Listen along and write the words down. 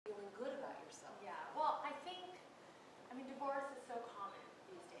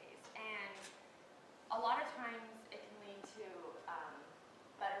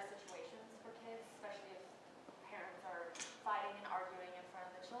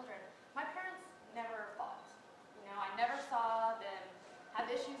have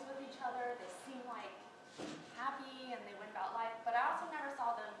issues with each other. They seem like happy and they went about life, but I also never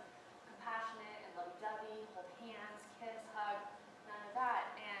saw them compassionate and lovey-dovey, hold hands, kiss, hug, none of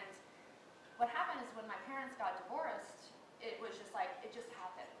that. And what happened is when my parents got divorced, it was just like, it just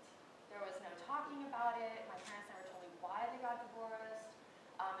happened. There was no talking about it. My parents never told me why they got divorced.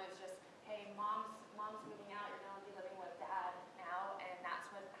 It was just, hey, mom's moving out, you're going to be living with dad now, and that's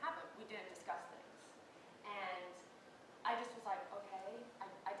what happened. We didn't discuss things. And I just was like, okay,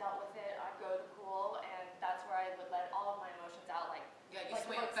 I dealt with it. I'd go to the pool, and that's where I would let all of my emotions out. Like, yeah, you like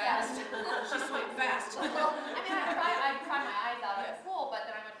swam fast. She swam fast. Well, I mean, I'd cry my eyes out at the pool, but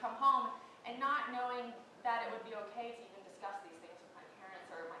then I would come home, and not knowing that it would be okay to even discuss these things with my parents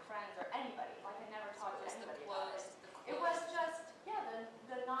or my friends or anybody. Like, I never talked to anybody about it. It was just, yeah,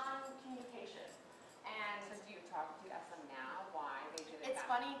 the non-communication. And so do you ask them now why they did it? It's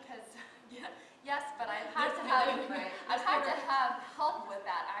funny because, yes, but I've had to have help with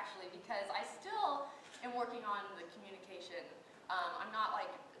that actually, because I still am working on the communication. I'm not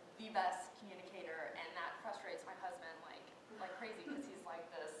like the best communicator, and that frustrates my husband like crazy, because he's like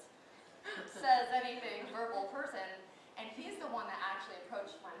this says anything verbal person, and he's the one that actually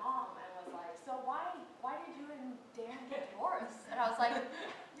approached my mom and was like, so why did you and Dan get divorced? And I was like,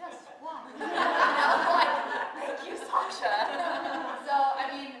 yes, why? You know, like, thank you, Sasha. So, I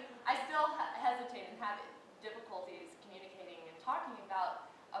mean, I still hesitate and have difficulties communicating and talking about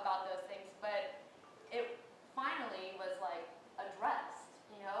those things, but it finally was like addressed,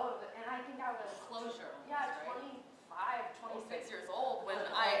 you know, and I think I was closure. Yeah, 26 years old when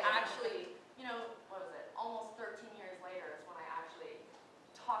I actually, you know, what was it, almost 13 years later is when I actually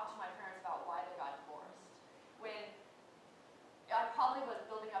talked to my parents about why they got divorced. When I probably was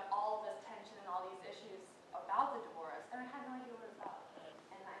building up all of this tension and all these issues about the divorce, and I had no idea what it was about.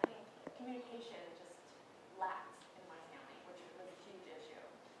 And I think communication just lacked in my family, which was a huge issue.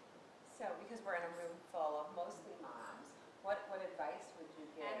 So, because we're in a room full of mostly moms, what advice would you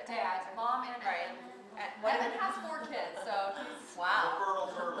give? And dads, mom and right. Evan has 4 kids, so he's wow. Fertile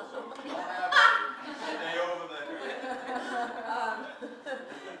turtle, so don't have to stay over there.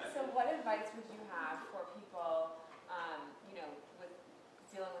 So what advice would you have for people, you know, with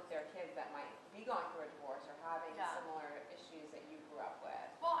dealing with their kids that might be going through a divorce or having similar issues that you grew up with?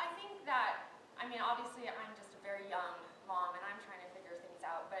 Well, I think that, I mean, obviously I'm just a very young mom and I'm trying to figure things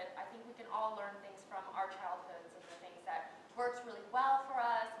out, but I think we can all learn things from our childhoods and the things that worked really well for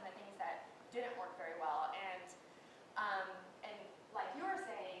us and the things that didn't work very well. And like you were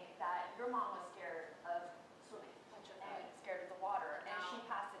saying, that your mom was scared of swimming and scared of the water, and she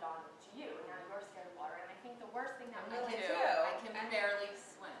passed it on to you, and now you're scared of water. And I think the worst thing that we do, I can barely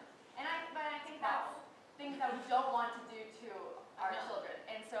swim. But I think that's things that we don't want to do to our children.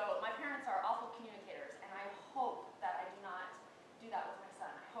 And so my parents are awful communicators, and I hope that I do not do that with my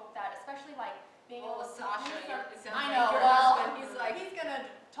son. I hope that, especially like being able to Sasha, I know, well, he's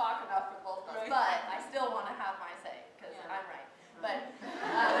gonna talk enough for both of us, but I still want to have my say, because I'm right. But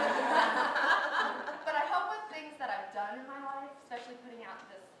but I hope with things that I've done in my life, especially putting out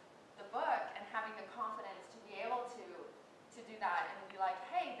the book and having the confidence to be able to do that and be like,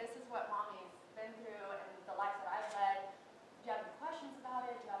 hey, this is what mommy's been through and the life that I've led. Do you have any questions about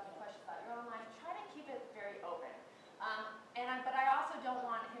it? Do you have any questions about your own life? Try to keep it very open. But I also don't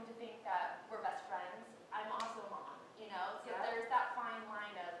want him to think that we're best friends. I'm also a mom, you know? So there's that fine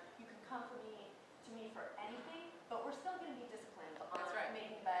line of, you can come to me for anything, but we're still going to be disciplined on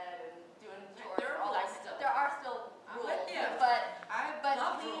making bed and doing chores. There are rules still. There are still rules, but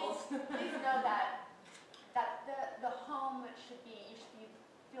please know that the home should be,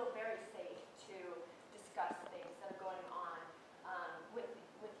 feel very safe to discuss things